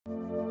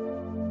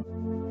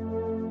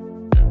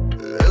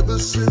Ever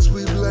since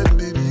we've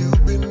landed,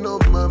 you've been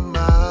on my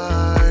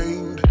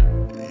mind.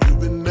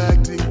 You've been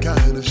acting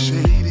kinda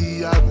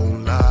shady, I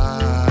won't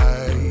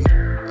lie.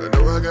 I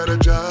know I got a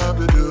job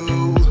to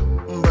do,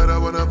 but I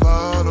wanna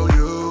follow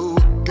you.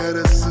 Got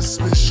a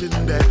suspicion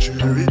that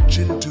you're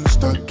itching to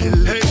start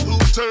killing. Hey, who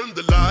turned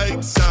the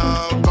lights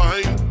out?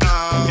 Find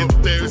out if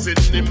there's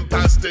an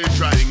imposter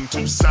trying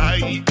to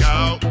psych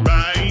out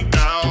right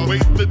now.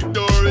 Wait, the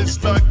door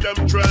is locked,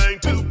 I'm trying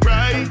to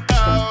pry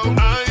out. I'm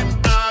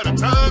out of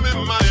time,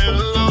 am I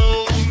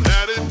alone?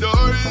 Now the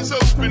door is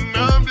open,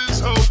 I'm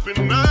just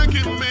hoping I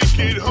can make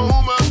it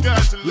home. I've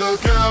got to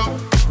look out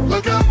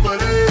for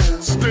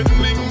this.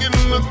 Standing in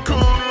the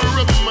corner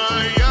of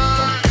my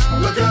eye.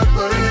 Look out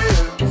for it.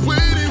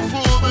 Waiting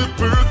for the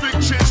perfect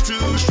chance to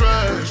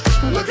strike.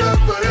 Look out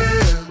for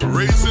it.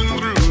 Racing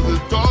through the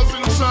thoughts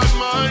inside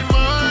my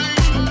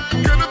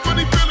mind. Got a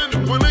funny feeling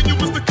that one of you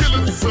was the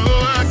killer, so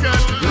I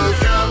got to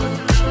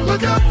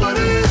look out for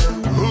it.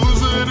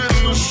 Who's it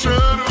in the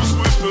shadows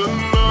with the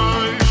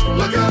knife?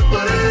 Look out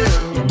for it.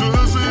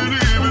 Does it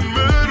even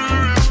matter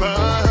if I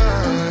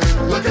hide?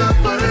 Look out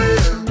for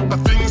it. I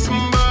think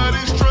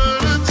somebody's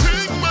trying to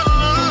take my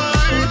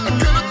life. I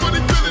got a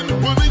funny feeling that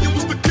one of you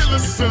was the killer,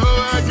 so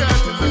I got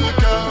to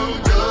look out.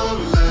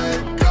 Don't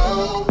let go.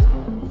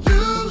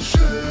 You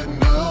should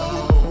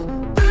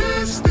know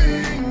this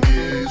thing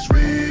is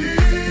real.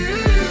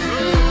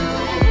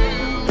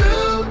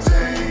 They'll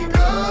take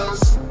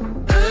us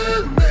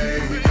and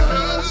make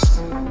us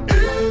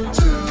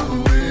into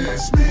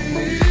its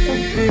meal.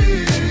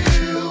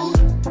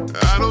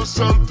 I know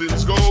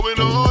something's going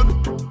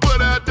on,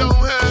 but I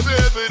don't have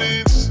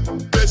evidence.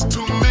 There's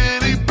too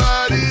many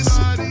bodies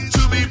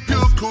to be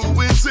pure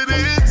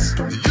coincidence.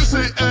 You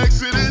say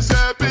accidents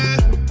happen,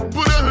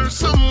 but I heard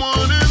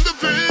someone in the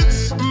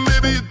fence.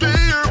 Maybe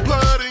they are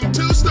plotting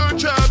to start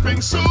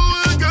chopping, so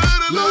I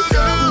gotta look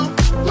out.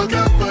 Look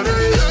out for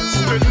this.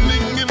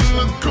 Standing in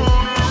the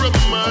corner of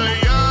my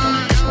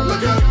eye.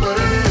 Look out for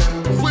it.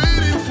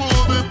 Waiting for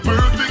the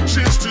perfect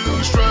chance to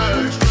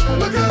strike.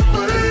 Look out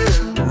for it.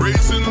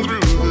 Racing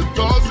through the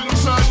thoughts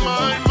inside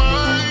my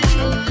mind.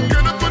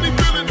 Got a funny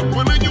feeling that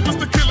one of you was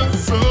the killer,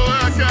 so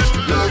I got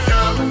to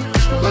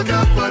look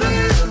out for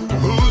it.